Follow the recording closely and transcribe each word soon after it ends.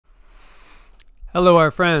Hello,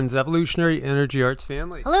 our friends, Evolutionary Energy Arts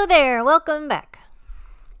family. Hello there, welcome back.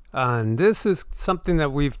 And this is something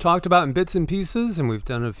that we've talked about in bits and pieces, and we've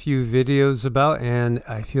done a few videos about, and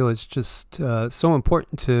I feel it's just so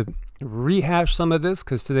important to rehash some of this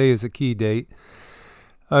because today is a key date.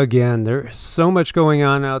 Again, there's so much going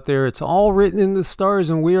on out there. It's all written in the stars,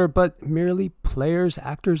 and we are but merely players,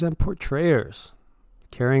 actors, and portrayers,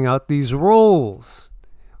 carrying out these roles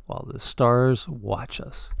while the stars watch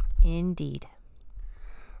us. Indeed.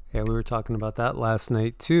 Yeah, we were talking about that last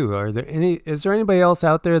night too. Is there anybody else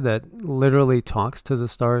out there that literally talks to the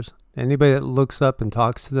stars? Anybody that looks up and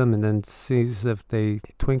talks to them and then sees if they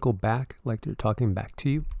twinkle back like they're talking back to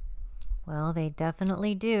you? Well, they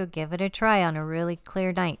definitely do. Give it a try on a really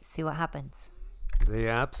clear night. See what happens. They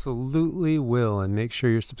absolutely will. And make sure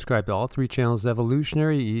you're subscribed to all three channels,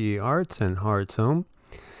 Evolutionary, EEARTS, and Heart's Home.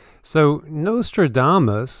 So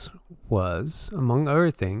Nostradamus was, among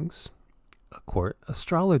other things, a court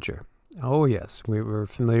astrologer. Oh yes, we were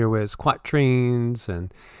familiar with his quatrains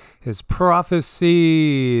and his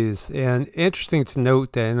prophecies. And interesting to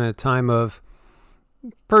note that in a time of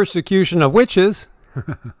persecution of witches,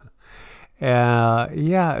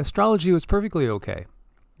 yeah, astrology was perfectly okay.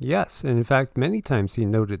 Yes, and in fact, many times he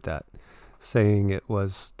noted that, saying it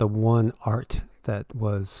was the one art that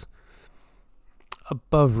was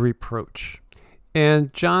above reproach.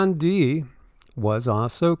 And John Dee was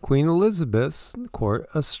also Queen Elizabeth's court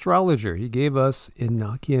astrologer. He gave us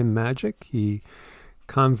Enochian magic. He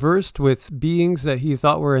conversed with beings that he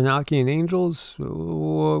thought were Enochian angels.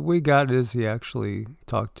 What we got is he actually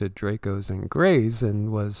talked to Dracos and Greys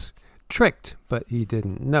and was tricked, but he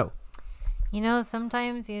didn't know. You know,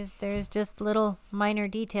 sometimes there's just little minor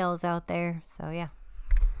details out there, so yeah.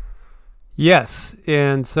 Yes,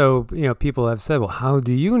 and so, people have said, well, how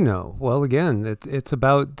do you know? Well, again, it's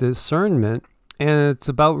about discernment. And it's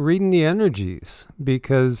about reading the energies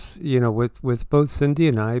because, with both Cindy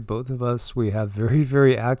and I, both of us, we have very,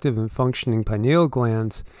 very active and functioning pineal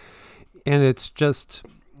glands. And it's just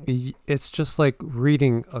like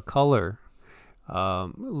reading a color,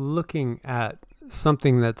 looking at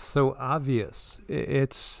something that's so obvious.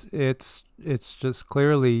 It's just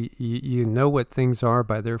clearly, you know what things are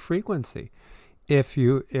by their frequency if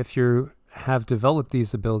you have developed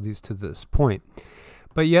these abilities to this point.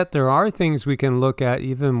 But yet there are things we can look at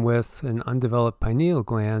even with an undeveloped pineal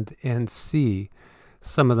gland and see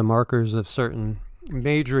some of the markers of certain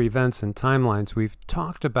major events and timelines. We've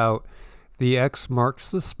talked about the X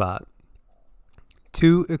marks the spot,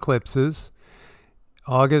 2 eclipses,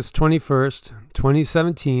 August 21st,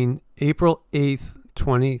 2017, April 8th,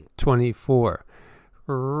 2024,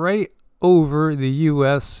 right over the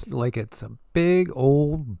U.S. like it's a big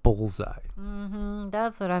old bullseye.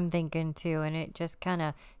 That's what I'm thinking too, and it just kind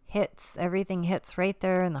of everything hits right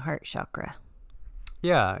there in the heart chakra.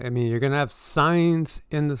 Yeah, I mean, you're going to have signs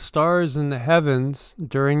in the stars in the heavens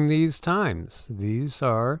during these times. These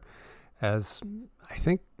are, as I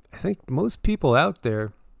think most people out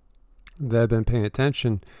there that have been paying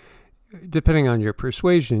attention, depending on your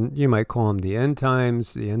persuasion, you might call them the end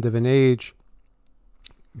times, the end of an age,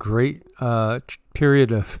 great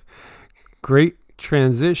period of great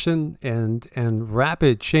transition and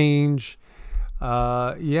rapid change.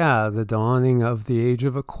 The dawning of the age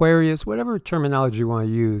of Aquarius, whatever terminology you want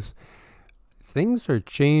to use. Things are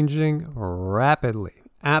changing rapidly,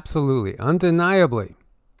 absolutely, undeniably.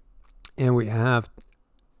 And we have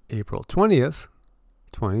April 20th,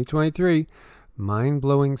 2023,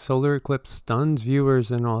 mind-blowing solar eclipse stuns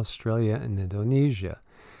viewers in Australia and Indonesia.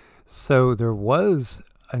 So there was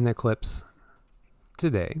an eclipse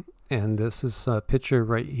today. And this is a picture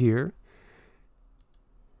right here.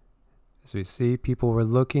 As we see, people were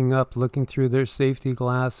looking up, looking through their safety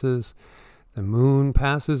glasses. The moon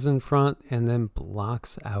passes in front and then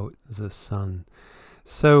blocks out the sun.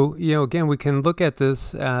 So, again, we can look at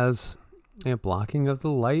this as a blocking of the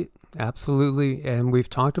light. Absolutely. And we've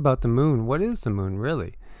talked about the moon. What is the moon,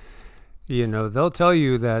 really? They'll tell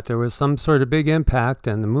you that there was some sort of big impact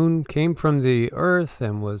and the moon came from the earth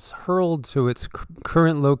and was hurled to its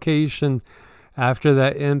current location after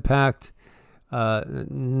that impact.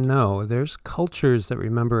 No, there's cultures that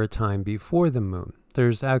remember a time before the moon.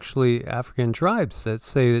 There's actually African tribes that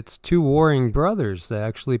say it's 2 warring brothers that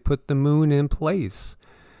actually put the moon in place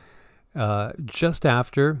just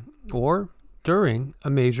after or during a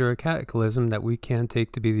major cataclysm that we can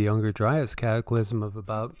take to be the Younger Dryas cataclysm of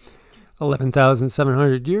about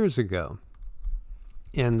 11,700 years ago.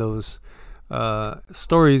 And those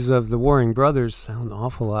stories of the warring brothers sound an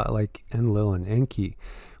awful lot like Enlil and Enki.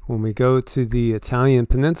 When we go to the Italian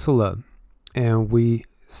peninsula and we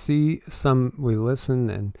we listen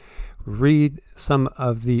and read some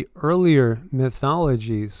of the earlier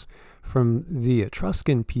mythologies from the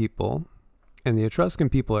Etruscan people. And the Etruscan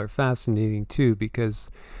people are fascinating too, because,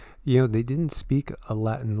 they didn't speak a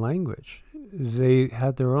Latin language. They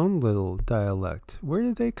had their own little dialect. Where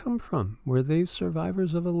did they come from? Were they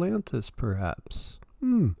survivors of Atlantis, perhaps?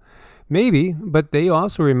 Maybe, but they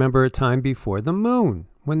also remember a time before the moon,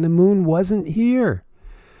 when the moon wasn't here.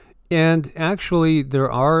 And actually,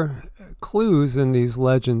 there are clues in these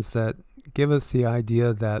legends that give us the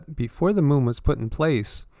idea that before the moon was put in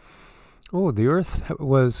place, the Earth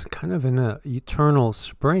was kind of in an eternal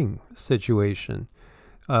spring situation.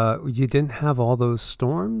 You didn't have all those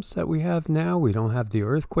storms that we have now. We don't have the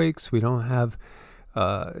earthquakes. We don't have,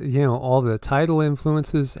 all the tidal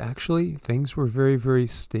influences. Actually, things were very, very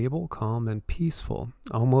stable, calm, and peaceful,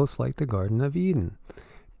 almost like the Garden of Eden,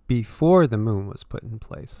 before the moon was put in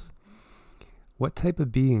place. What type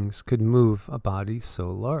of beings could move a body so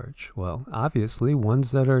large? Well, obviously,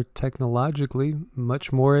 ones that are technologically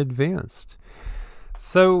much more advanced.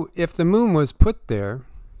 So if the moon was put there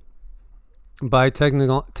by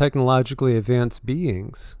technologically advanced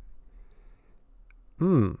beings,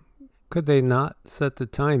 could they not set the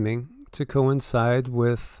timing to coincide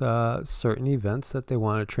with certain events that they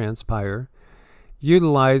want to transpire,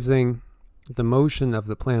 utilizing the motion of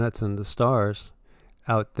the planets and the stars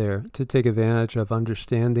out there to take advantage of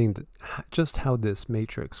understanding just how this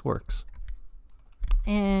matrix works?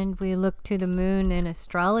 And we look to the moon in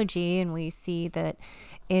astrology, and we see that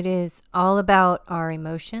it is all about our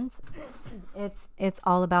emotions. It's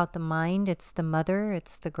all about the mind. It's the mother.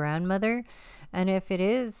 It's the grandmother. And if it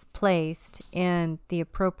is placed in the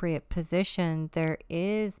appropriate position, there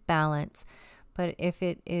is balance. But if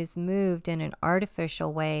it is moved in an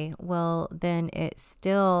artificial way, well, then it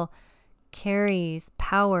still carries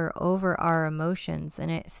power over our emotions, and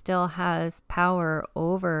it still has power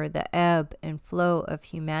over the ebb and flow of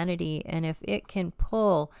humanity. And if it can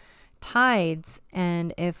pull tides,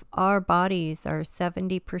 and if our bodies are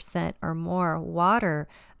 70% or more water,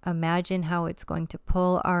 imagine how it's going to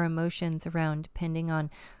pull our emotions around, depending on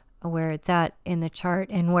where it's at in the chart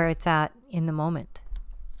and where it's at in the moment.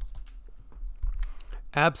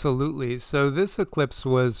 Absolutely. So this eclipse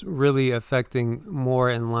was really affecting more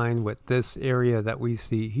in line with this area that we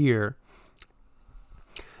see here.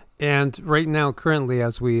 And right now, currently,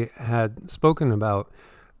 as we had spoken about,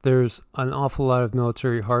 there's an awful lot of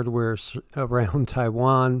military hardware around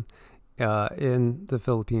Taiwan, in the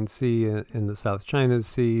Philippine Sea, in the South China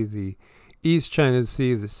Sea, the East China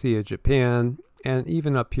Sea, the Sea of Japan, and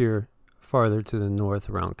even up here farther to the north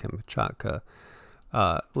around Kamchatka.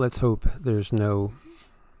 Let's hope there's no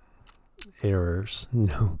errors,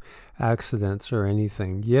 no accidents or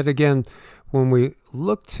anything. Yet again, when we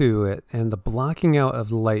look to it and the blocking out of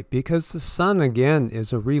the light, because the sun again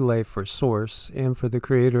is a relay for source and for the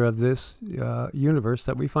creator of this universe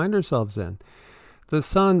that we find ourselves in. The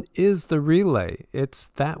sun is the relay. It's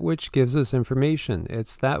that which gives us information.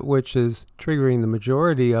 It's that which is triggering the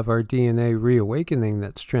majority of our DNA reawakening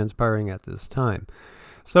that's transpiring at this time.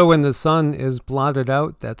 So when the sun is blotted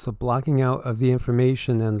out, that's a blocking out of the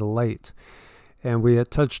information and the light. And we had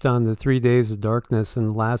touched on the 3 days of darkness in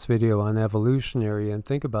the last video on Evolutionary. And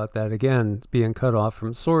think about that again, being cut off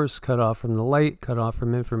from source, cut off from the light, cut off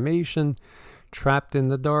from information, trapped in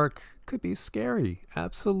the dark. Could be scary.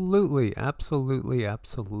 Absolutely, absolutely,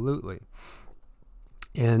 absolutely.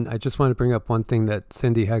 And I just want to bring up one thing that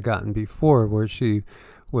Cindy had gotten before, where she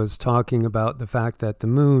was talking about the fact that the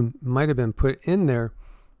moon might have been put in there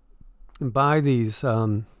by these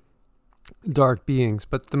dark beings,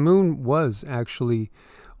 but the moon was actually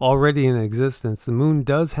already in existence. The moon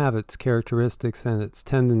does have its characteristics and its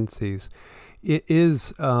tendencies. It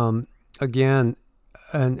is, again,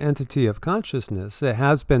 an entity of consciousness. It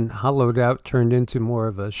has been hollowed out, turned into more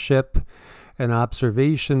of a ship, an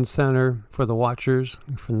observation center for the watchers,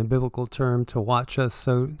 from the biblical term, to watch us,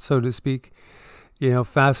 so to speak.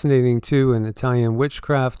 Fascinating too, in Italian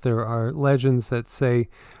witchcraft, there are legends that say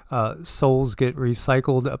souls get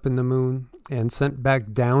recycled up in the moon and sent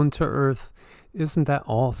back down to Earth. Isn't that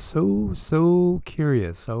all so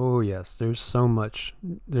curious? Oh yes, there's so much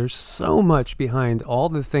behind all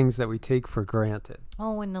the things that we take for granted.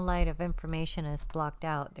 Oh, when the light of information is blocked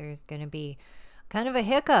out, there's going to be kind of a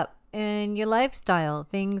hiccup in your lifestyle.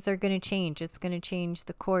 Things are going to change. It's going to change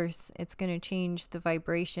the course. It's going to change the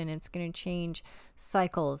vibration. It's going to change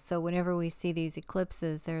cycles. So whenever we see these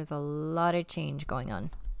eclipses, there's a lot of change going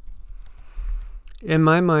on. In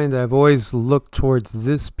my mind, I've always looked towards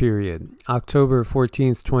this period, October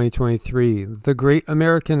 14th, 2023, the Great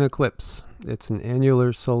American Eclipse. It's an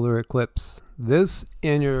annular solar eclipse This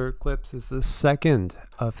annular eclipse is the second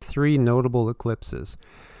of 3 notable eclipses,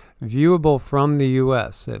 viewable from the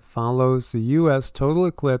U.S. It follows the U.S. total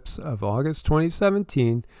eclipse of August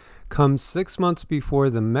 2017, comes 6 months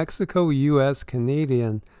before the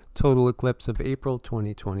Mexico-U.S.-Canadian total eclipse of April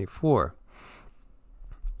 2024.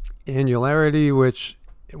 Annularity,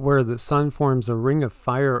 where the sun forms a ring of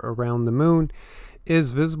fire around the moon,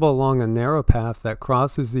 is visible along a narrow path that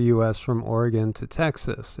crosses the U.S. from Oregon to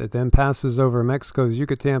Texas. It then passes over Mexico's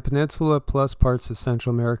Yucatan Peninsula, plus parts of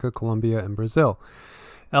Central America, Colombia, and Brazil.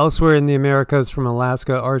 Elsewhere in the Americas, from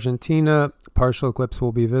Alaska, Argentina, partial eclipse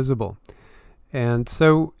will be visible. And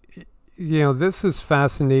so, this is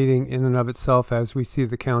fascinating in and of itself as we see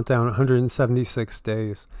the countdown, 176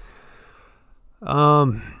 days.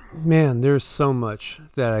 Man, there's so much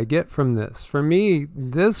that I get from this. For me,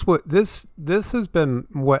 this has been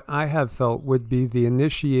what I have felt would be the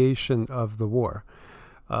initiation of the war.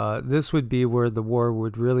 This would be where the war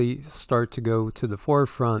would really start to go to the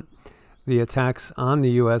forefront. The attacks on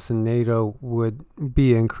the U.S. and NATO would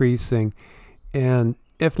be increasing, and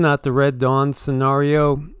if not the Red Dawn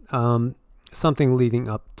scenario, something leading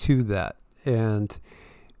up to that. And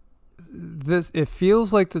it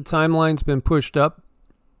feels like the timeline's been pushed up,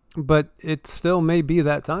 but it still may be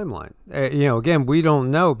that timeline. Again, we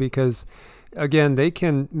don't know, because again, they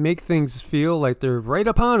can make things feel like they're right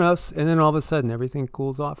upon us, and then all of a sudden everything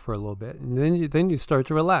cools off for a little bit, and then you start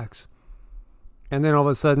to relax, and then all of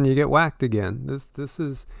a sudden you get whacked again. This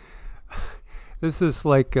is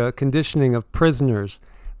like conditioning of prisoners.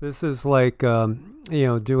 This is like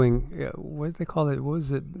doing what do they call it? What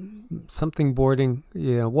was it? Something boarding?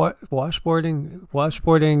 Washboarding,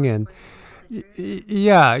 and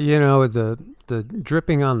the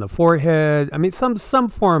dripping on the forehead. I mean, some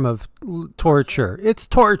form of torture. It's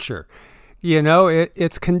torture.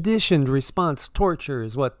 It's conditioned response torture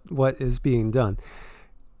is what is being done.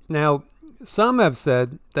 Now, some have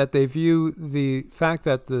said that they view the fact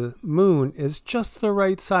that the moon is just the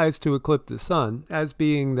right size to eclipse the sun as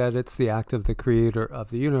being that it's the act of the creator of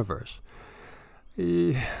the universe.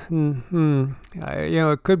 It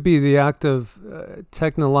could be the act of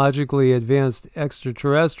technologically advanced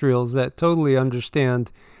extraterrestrials that totally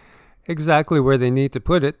understand exactly where they need to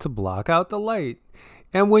put it to block out the light.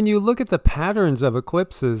 And when you look at the patterns of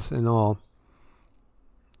eclipses and all,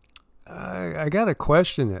 I gotta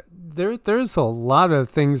question it. There's a lot of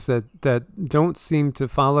things that don't seem to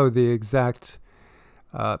follow the exact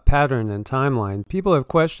pattern and timeline. People have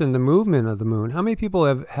questioned the movement of the moon. How many people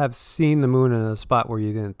have seen the moon in a spot where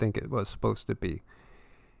you didn't think it was supposed to be?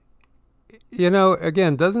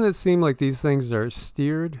 Again, doesn't it seem like these things are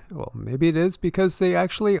steered? Well, maybe it is, because they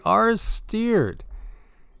actually are steered.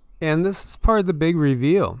 And this is part of the big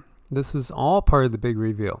reveal. This is all part of the big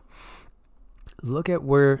reveal. Look at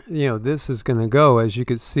where this is going to go. As you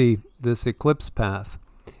can see, this eclipse path,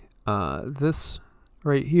 this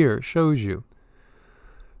right here shows you.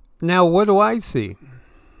 Now, what do I see?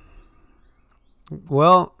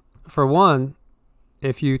 Well, for one,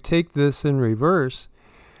 if you take this in reverse,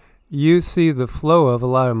 you see the flow of a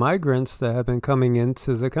lot of migrants that have been coming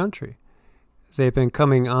into the country. They've been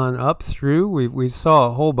coming on up through. We saw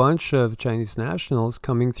a whole bunch of Chinese nationals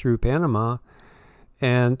coming through Panama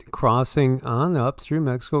and crossing on up through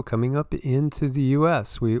Mexico, coming up into the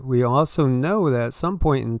U.S. We also know that at some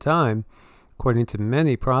point in time, according to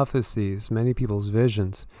many prophecies, many people's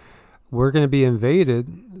visions, we're going to be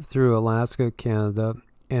invaded through Alaska, Canada,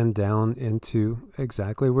 and down into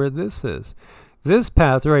exactly where this is. This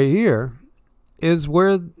path right here is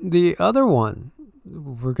where the other one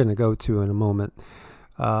we're going to go to in a moment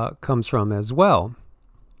comes from as well.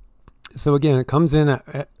 So again, it comes in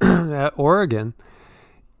at Oregon.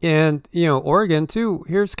 And, Oregon, too,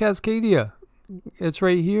 here's Cascadia. It's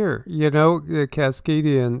right here, the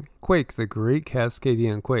Cascadian quake, the Great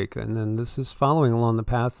Cascadian Quake. And then this is following along the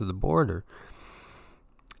path of the border.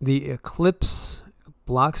 The eclipse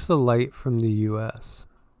blocks the light from the U.S.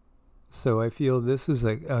 So I feel this is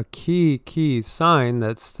a key sign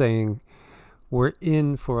that's saying we're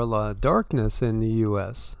in for a lot of darkness in the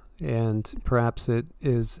U.S. And perhaps it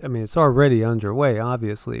is, it's already underway,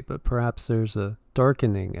 obviously, but perhaps there's a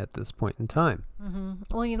darkening at this point in time. Mm-hmm.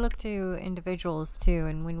 Well, you look to individuals too,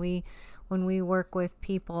 and when we work with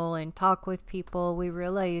people and talk with people, we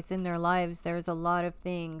realize in their lives there's a lot of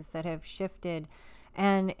things that have shifted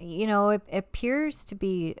And, you know, it appears to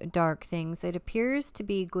be dark things. It appears to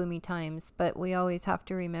be gloomy times, but we always have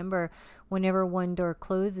to remember whenever one door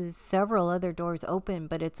closes, several other doors open,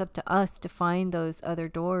 but it's up to us to find those other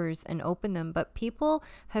doors and open them. But people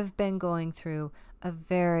have been going through a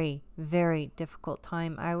very, very difficult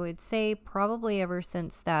time. I would say probably ever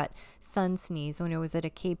since that sun sneeze when it was at a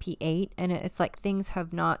KP8, and it's like things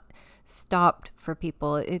have not stopped for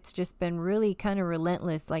people. It's just been really kind of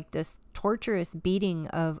relentless, like this torturous beating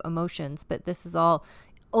of emotions. But this is all,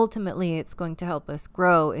 ultimately, it's going to help us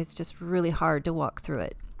grow. It's just really hard to walk through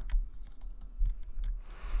it.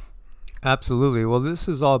 Absolutely. Well, this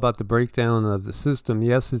is all about the breakdown of the system.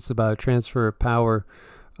 Yes, it's about transfer of power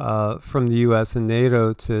from the U.S. and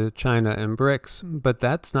NATO to China and BRICS, but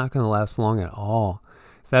that's not going to last long at all.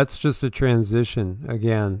 That's just a transition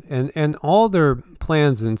again. And all their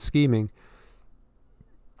plans and scheming,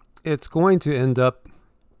 it's going to end up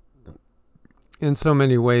in so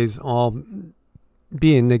many ways all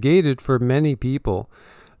being negated for many people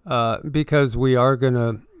because there are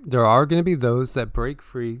going to be those that break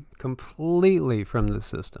free completely from the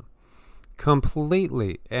system.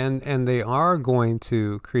 Completely. And they are going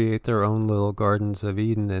to create their own little gardens of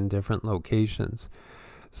Eden in different locations.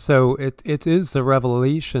 So it is the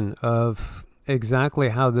revelation of exactly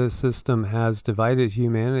how this system has divided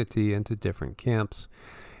humanity into different camps.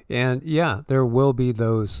 And yeah, there will be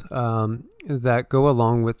those that go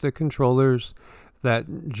along with the controllers,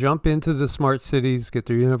 that jump into the smart cities, get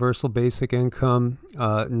their universal basic income,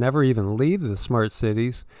 never even leave the smart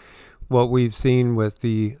cities. What we've seen with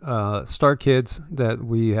the Star Kids that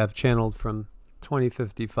we have channeled from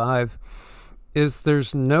 2055 is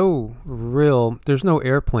there's no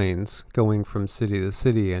airplanes going from city to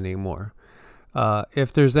city anymore.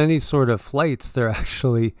 If there's any sort of flights, they're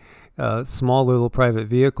actually small little private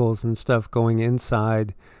vehicles and stuff going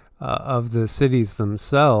inside of the cities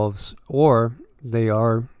themselves, or they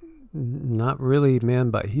are not really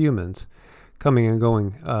manned by humans coming and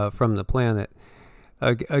going from the planet.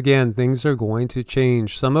 Again, things are going to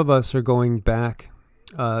change. Some of us are going back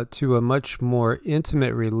to a much more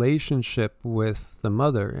intimate relationship with the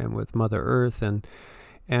Mother and with Mother Earth.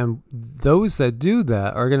 And those that do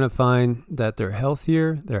that are going to find that they're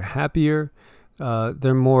healthier, they're happier,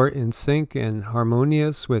 they're more in sync and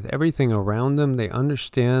harmonious with everything around them. They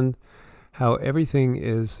understand how everything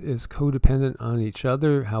is codependent on each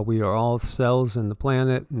other, how we are all cells in the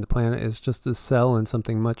planet, and the planet is just a cell in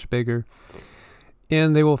something much bigger.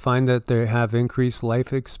 And they will find that they have increased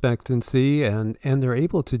life expectancy and they're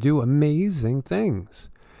able to do amazing things.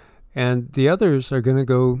 And the others are going to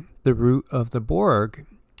go the route of the Borg,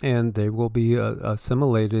 and they will be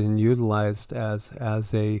assimilated and utilized as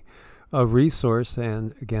a resource,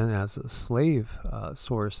 and again as a slave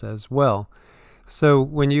source as well. So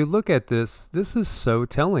when you look at this is so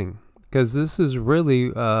telling, because this is really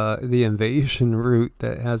the invasion route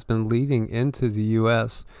that has been leading into the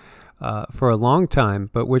U.S. For a long time,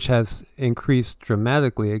 but which has increased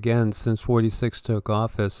dramatically again since 46 took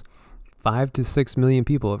office. 5 to 6 million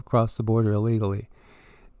people have crossed the border illegally.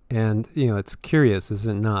 And, you know, it's curious, is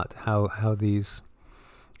it not, how these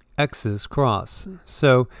X's cross.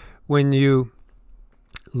 So when you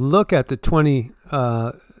look at the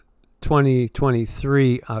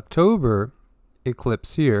 2023 October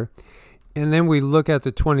eclipse here, and then we look at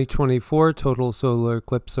the 2024 total solar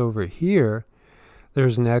eclipse over here,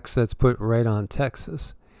 there's an X that's put right on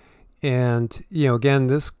Texas. And, you know, again,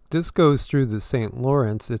 this goes through the St.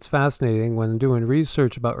 Lawrence. It's fascinating when doing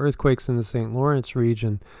research about earthquakes in the St. Lawrence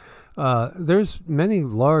region. There's many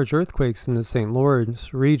large earthquakes in the St.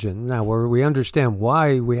 Lawrence region. Now, where we understand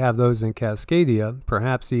why we have those in Cascadia,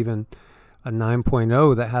 perhaps even a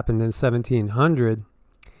 9.0 that happened in 1700,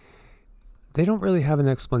 they don't really have an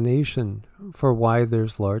explanation for why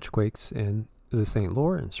there's large quakes in the St.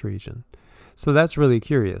 Lawrence region. So that's really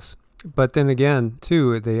curious. But then again,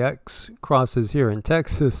 too, the X crosses here in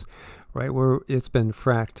Texas, right, where it's been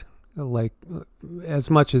fracked like as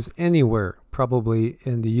much as anywhere probably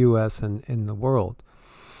in the U.S. and in the world.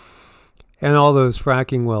 And all those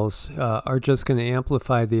fracking wells are just going to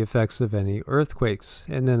amplify the effects of any earthquakes.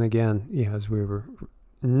 And then again, you know, as we were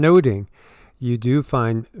noting, you do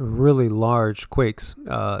find really large quakes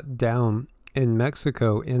down in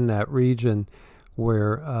Mexico, in that region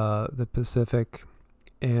where the Pacific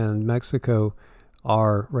and Mexico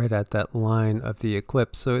are right at that line of the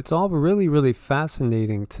eclipse. So it's all really, really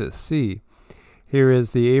fascinating to see. Here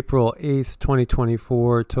is the April 8th,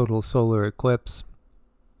 2024 total solar eclipse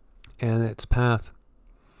and its path.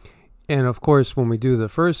 And of course, when we do the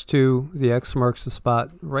first two, the X marks the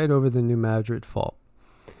spot right over the New Madrid Fault.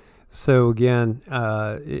 So again,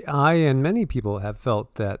 I and many people have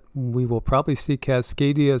felt that we will probably see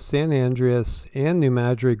Cascadia, San Andreas, and New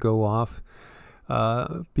Madrid go off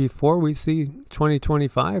before we see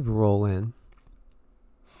 2025 roll in.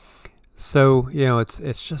 So,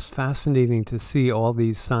 it's just fascinating to see all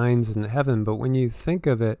these signs in heaven. But when you think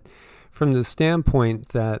of it from the standpoint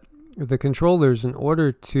that the controllers, in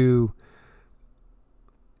order to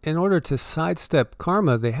sidestep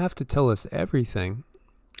karma, they have to tell us everything.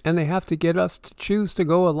 And they have to get us to choose to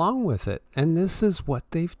go along with it. And this is what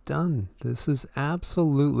they've done. This is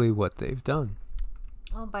absolutely what they've done.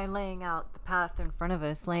 Well, by laying out the path in front of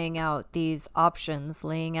us, laying out these options,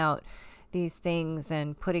 laying out these things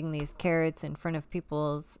and putting these carrots in front of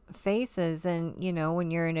people's faces. And, when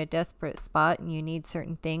you're in a desperate spot and you need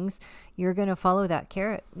certain things, you're going to follow that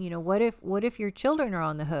carrot. What if your children are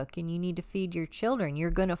on the hook and you need to feed your children? You're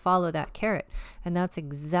going to follow that carrot. And that's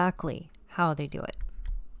exactly how they do it.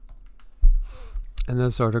 And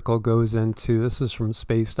this article goes into, this is from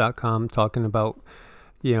space.com, talking about,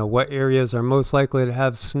 what areas are most likely to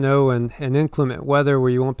have snow and inclement weather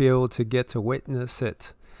where you won't be able to get to witness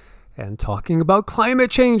it. And talking about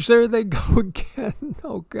climate change, there they go again.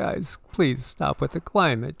 Oh, guys, please stop with the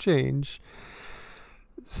climate change.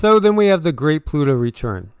 So then we have the great Pluto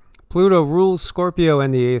return. Pluto rules Scorpio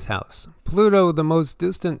and the 8th house. Pluto, the most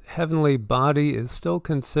distant heavenly body, is still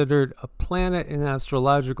considered a planet in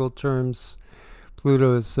astrological terms.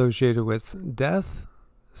 Pluto is associated with death,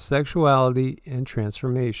 sexuality, and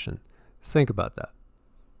transformation. Think about that.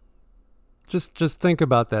 Just think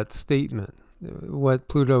about that statement, what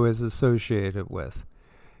Pluto is associated with.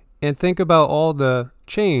 And think about all the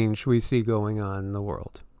change we see going on in the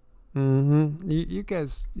world. You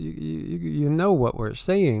guys, you know what we're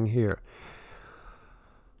saying here.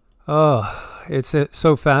 Oh, it's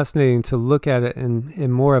so fascinating to look at it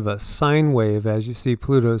in more of a sine wave as you see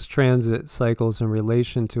Pluto's transit cycles in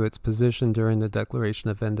relation to its position during the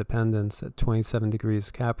Declaration of Independence at 27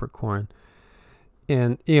 degrees Capricorn.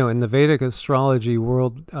 And, in the Vedic astrology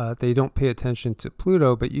world, they don't pay attention to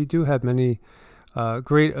Pluto, but you do have many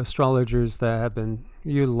great astrologers that have been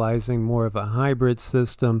utilizing more of a hybrid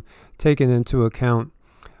system, taking into account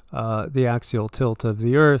the axial tilt of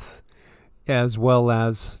the Earth, as well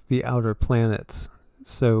as the outer planets.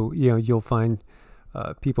 So, you'll find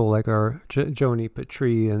people like our Joni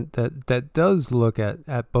Petrie and that does look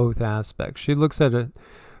at both aspects. She looks at it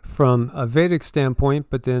from a Vedic standpoint,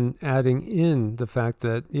 but then adding in the fact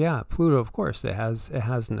that, Pluto, of course, it has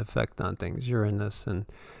an effect on things. Uranus and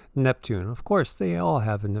Neptune, of course, they all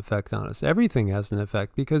have an effect on us. Everything has an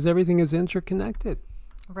effect because everything is interconnected.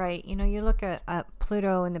 Right. You look at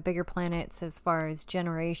Pluto and the bigger planets as far as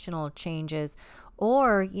generational changes,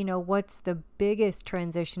 or, what's the biggest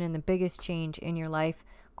transition and the biggest change in your life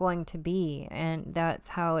going to be. And that's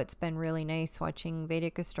how it's been really nice watching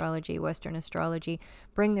Vedic astrology, Western astrology,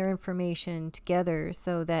 bring their information together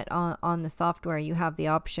so that on the software you have the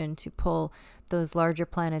option to pull those larger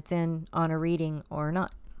planets in on a reading or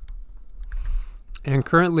not. And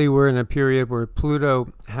currently we're in a period where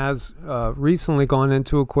Pluto has recently gone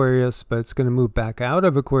into Aquarius, but it's going to move back out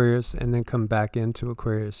of Aquarius and then come back into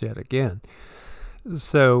Aquarius yet again.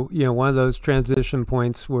 So, one of those transition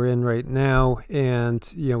points we're in right now, and,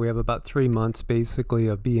 we have about 3 months basically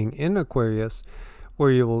of being in Aquarius,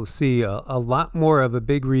 where you will see a lot more of a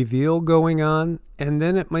big reveal going on, and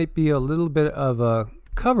then it might be a little bit of a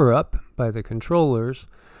cover-up by the controllers,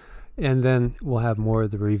 and then we'll have more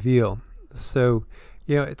of the reveal. So,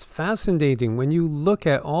 it's fascinating when you look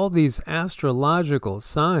at all these astrological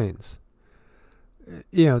signs.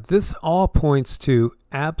 This all points to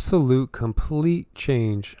absolute, complete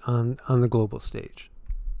change on the global stage.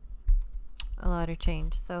 A lot of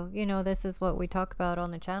change. So, this is what we talk about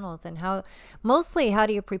on the channels, and how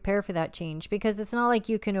do you prepare for that change? Because it's not like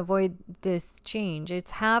you can avoid this change.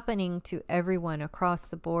 It's happening to everyone across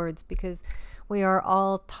the boards because we are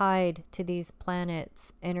all tied to these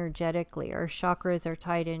planets energetically. Our chakras are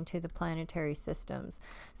tied into the planetary systems.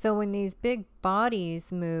 So when these big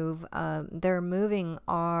bodies move, they're moving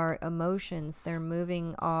our emotions, they're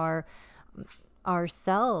moving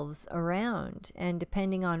ourselves around. And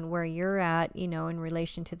depending on where you're at, in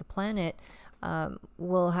relation to the planet,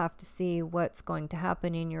 we'll have to see what's going to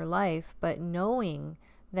happen in your life. But knowing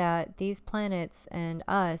that these planets and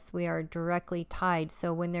us, we are directly tied.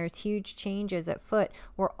 So when there's huge changes at foot,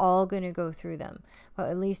 we're all going to go through them. But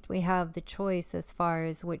at least we have the choice as far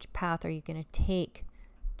as which path are you going to take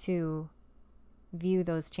to view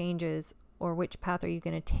those changes, or which path are you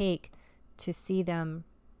going to take to see them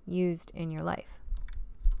used in your life.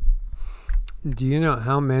 Do you know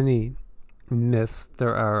how many myths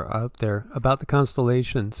there are out there about the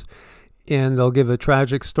constellations. And they'll give a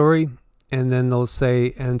tragic story, and then they'll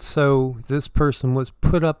say, and so this person was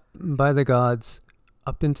put up by the gods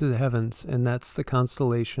up into the heavens, and that's the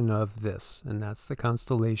constellation of this, and that's the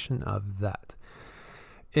constellation of that.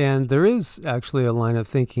 And there is actually a line of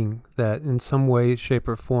thinking that in some way, shape,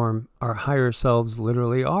 or form, our higher selves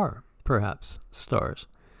literally are, perhaps, stars.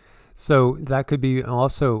 So that could be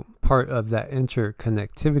also part of that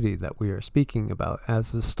interconnectivity that we are speaking about,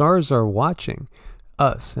 as the stars are watching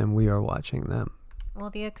us and we are watching them. Well,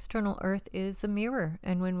 the external earth is a mirror.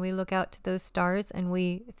 And when we look out to those stars and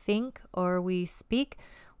we think or we speak,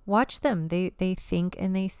 watch them. They think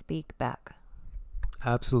and they speak back.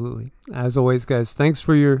 Absolutely. As always, guys, thanks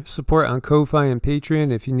for your support on Ko-Fi and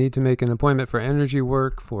Patreon. If you need to make an appointment for energy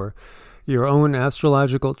work, for your own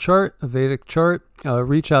astrological chart, a Vedic chart,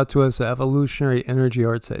 reach out to us at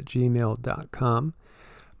evolutionaryenergyarts@gmail.com.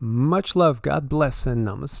 Much love, God bless, and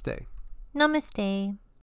namaste. Namaste.